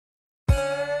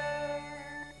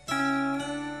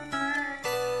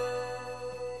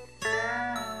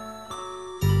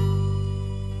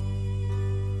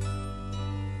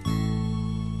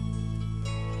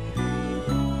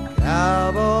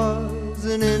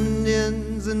and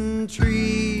Indians and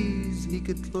trees he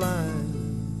could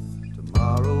climb.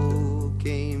 Tomorrow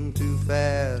came too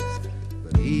fast,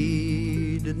 but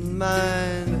he didn't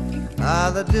mind.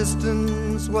 The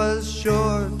distance was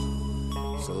short,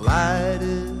 so light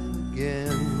it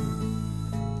again.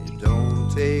 It don't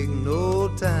take no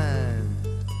time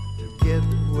to get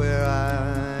where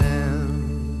I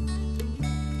am.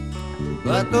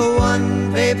 But the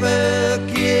one paper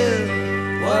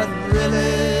kid wasn't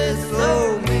really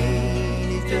so mean.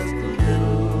 He's just a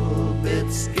little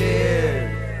bit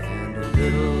scared and a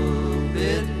little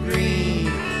bit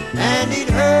green. And he'd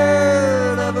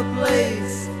heard of a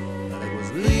place that it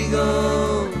was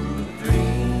legal to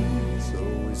dream. So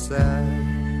he sat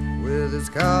with his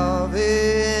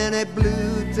coffee in a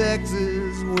blue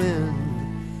Texas wind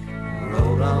and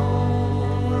wrote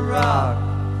on the rock,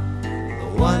 the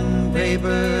one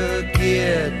paper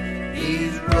kid,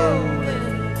 he's rolling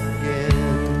again.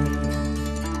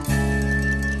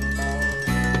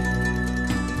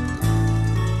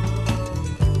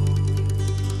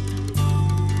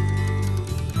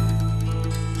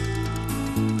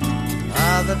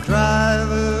 The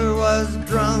driver was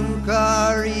drunk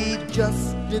or he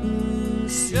just didn't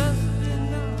see.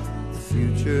 The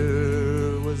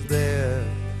future was there,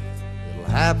 it'll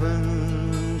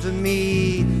happen to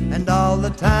me. And all the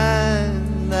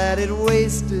time that it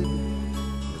wasted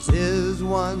was his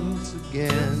once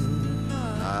again.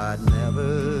 It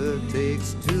never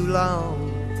takes too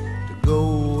long to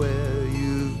go where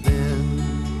you've been.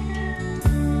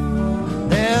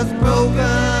 There's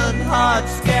broken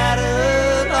hearts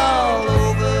scattered all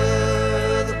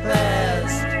over the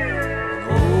past, and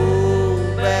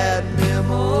old bad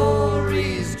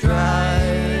memories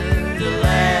trying to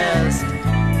last.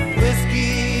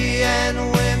 Whiskey and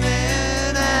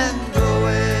women and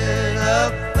growing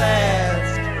up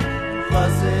fast,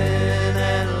 fussing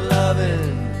and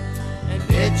loving and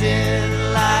itching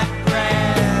like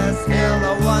grass. Hell,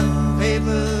 the one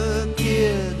paper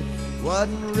kid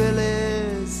wasn't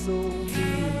really so mean,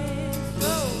 just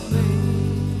a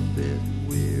little bit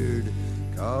weird,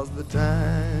 'cause the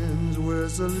times were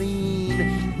so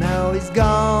lean. Now he's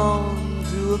gone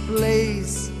to a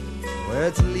place where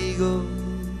it's legal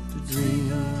to dream.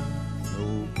 No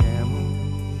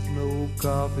camels, no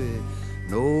coffee,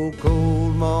 no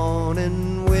cold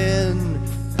morning wind,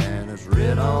 and it's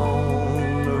written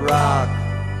on the rock,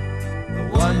 the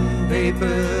one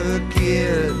paper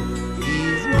kid,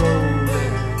 he's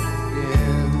rolling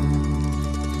again.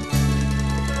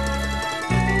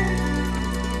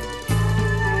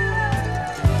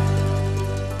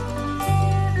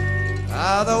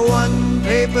 The one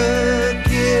paper